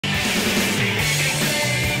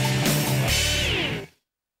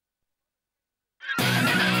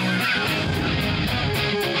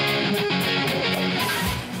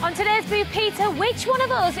Peter, which one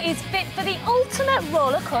of us is fit for the ultimate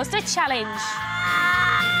roller coaster challenge?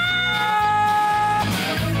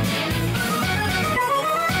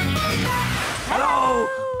 Hello!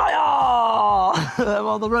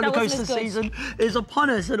 Well, the roller coaster season is upon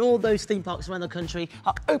us, and all those theme parks around the country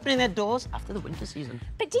are opening their doors after the winter season.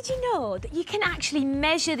 But did you know that you can actually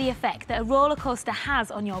measure the effect that a roller coaster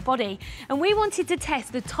has on your body? And we wanted to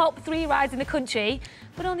test the top 3 rides in the country,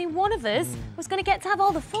 but only one of us was going to get to have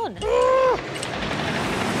all the fun.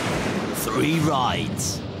 3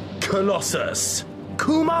 rides. Colossus,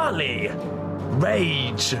 Kumali,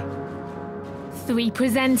 Rage. 3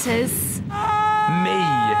 presenters. Me.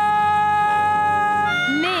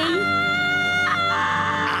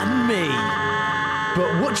 And me.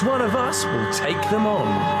 But which one of us will take them on?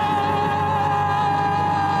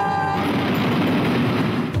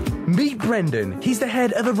 Meet Brendan. He's the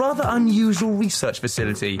head of a rather unusual research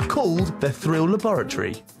facility called the Thrill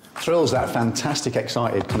Laboratory. Thrill's that fantastic,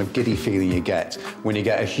 excited, kind of giddy feeling you get when you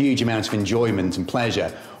get a huge amount of enjoyment and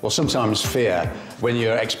pleasure, or sometimes fear, when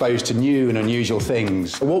you're exposed to new and unusual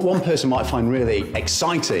things. What one person might find really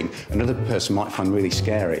exciting, another person might find really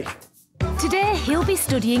scary. Today, he'll be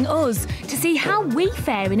studying us to see how we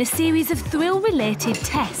fare in a series of thrill-related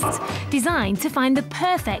tests designed to find the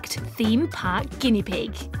perfect theme park guinea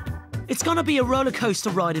pig. It's going to be a roller coaster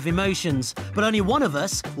ride of emotions, but only one of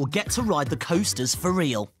us will get to ride the coasters for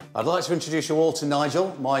real. I'd like to introduce you all to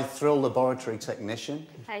Nigel, my Thrill Laboratory technician.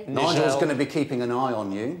 Hey. Nigel's going to be keeping an eye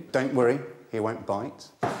on you. Don't worry, he won't bite.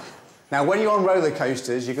 Now, when you're on roller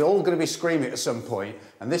coasters, you're all going to be screaming at some point,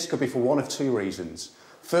 and this could be for one of 2 reasons.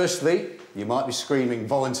 Firstly, you might be screaming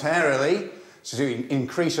voluntarily, so to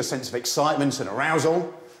increase your sense of excitement and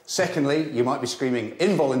arousal. Secondly, you might be screaming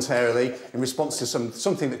involuntarily in response to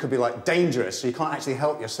something that could be like dangerous, so you can't actually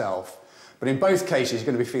help yourself. But in both cases, you're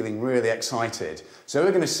going to be feeling really excited. So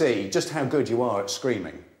we're going to see just how good you are at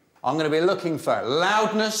screaming. I'm going to be looking for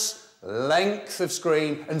loudness, length of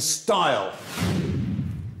scream, and style.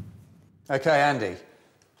 OK, Andy.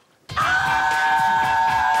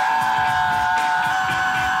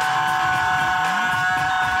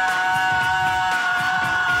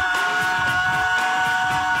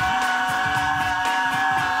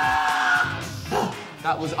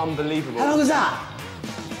 That was unbelievable. How long was that?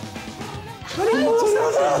 How do you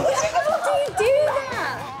do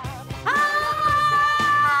that?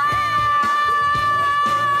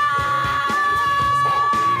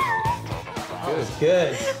 That was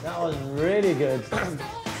good. That was really good.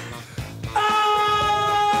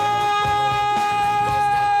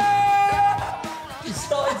 You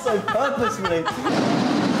started so purposefully.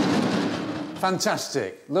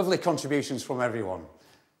 Fantastic. Lovely contributions from everyone.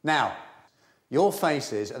 Now, your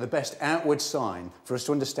faces are the best outward sign for us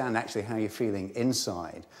to understand actually how you're feeling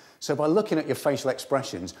inside. So by looking at your facial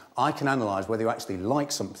expressions, I can analyse whether you actually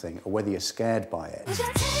like something or whether you're scared by it.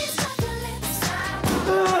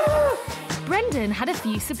 Brendan had a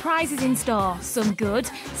few surprises in store, some good,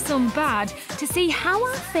 some bad, to see how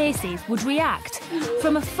our faces would react.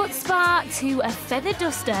 From a foot spa to a feather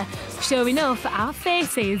duster, sure enough, our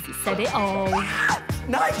faces said it all.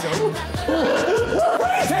 Nigel?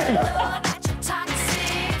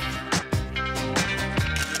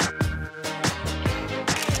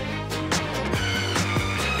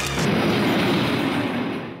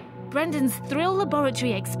 Brendan's Thrill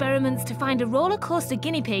Laboratory experiments to find a roller coaster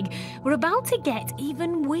guinea pig were about to get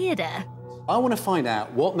even weirder. I want to find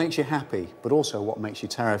out what makes you happy, but also what makes you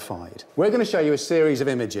terrified. We're going to show you a series of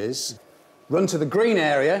images. Run to the green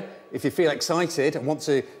area if you feel excited and want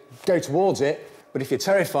to go towards it, but if you're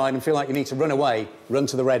terrified and feel like you need to run away, run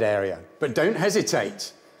to the red area. But don't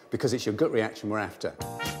hesitate, because it's your gut reaction we're after.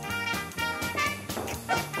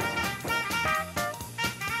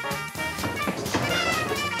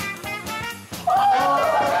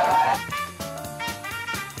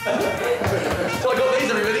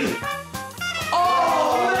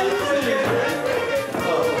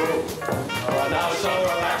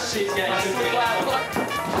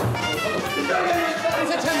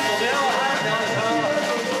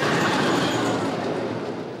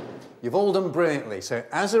 You've all done brilliantly, so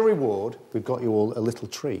as a reward, we've got you all a little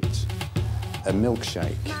treat. A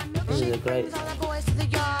milkshake. These are great.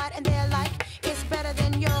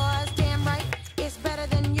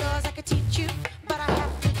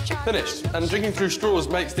 Finished. And drinking through straws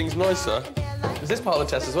makes things nicer. Is this part of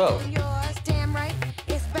the test as well?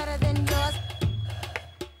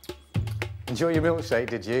 Enjoy your milkshake,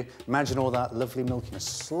 did you? Imagine all that lovely milkiness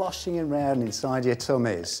sloshing around inside your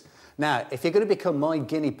tummies. Now, if you're going to become my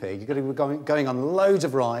guinea pig, you're going to be going on loads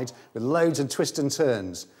of rides with loads of twists and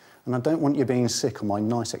turns. And I don't want you being sick on my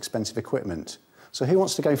nice, expensive equipment. So who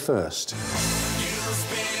wants to go first?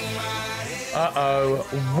 Uh-oh,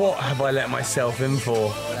 what have I let myself in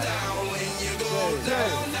for?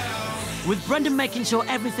 With Brendan making sure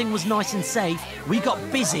everything was nice and safe, we got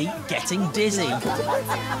busy getting dizzy. Come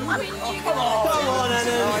on,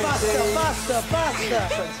 Adam.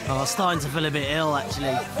 Faster. Oh, starting to feel a bit ill,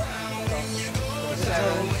 actually.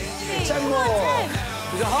 10 more.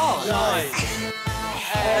 Is it hard? 9,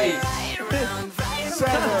 8,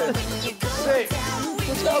 7, 6.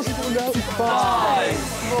 What else are you doing now? 5,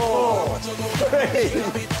 4, 3,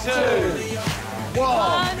 2,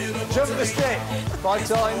 1. Jump the stick. 5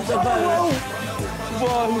 times. Whoa.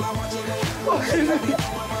 1. 2.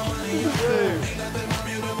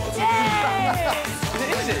 Is it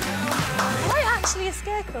easy? Am I actually a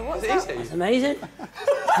scarecrow? What's that? Is it easy? Amazing.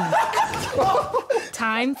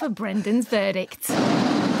 Time for Brendan's verdict.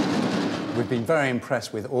 We've been very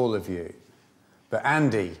impressed with all of you. But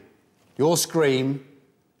Andy, your scream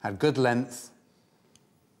had good length,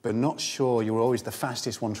 but not sure you were always the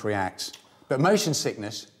fastest one to react. But motion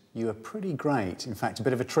sickness, you were pretty great. In fact, a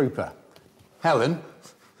bit of a trooper. Helen,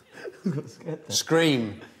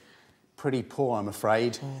 scream, pretty poor, I'm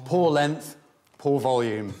afraid. Poor length, poor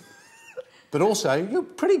volume. But also, you're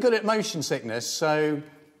pretty good at motion sickness, so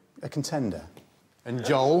a contender. And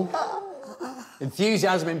Joel,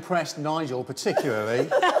 enthusiasm impressed Nigel particularly.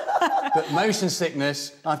 But motion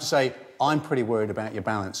sickness, I have to say, I'm pretty worried about your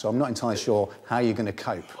balance, so I'm not entirely sure how you're going to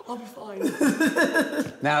cope. I'll be fine.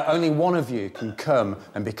 Now, only one of you can come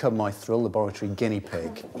and become my Thrill Laboratory guinea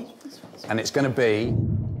pig. And it's going to be...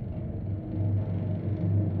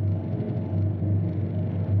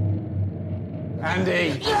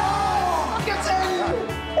 Andy! Oh, get in!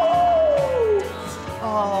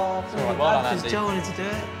 Oh, Well done, Andy. Joe wanted to do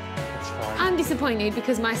it. I'm disappointed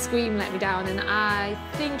because my scream let me down, and I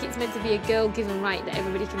think it's meant to be a girl-given right that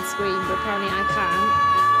everybody can scream, but apparently I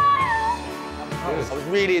can't. I was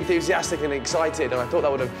really enthusiastic and excited, and I thought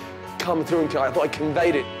that would have come through, and I thought I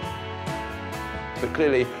conveyed it. But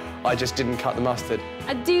clearly, I just didn't cut the mustard.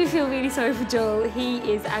 I do feel really sorry for Joel. He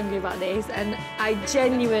is angry about this, and I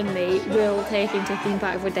genuinely will take him to a theme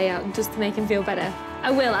park for a day out just to make him feel better. I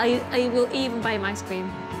will. I will even buy him ice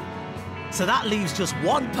cream. So that leaves just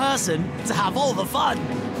one person to have all the fun.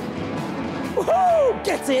 Woohoo!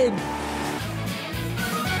 Get in!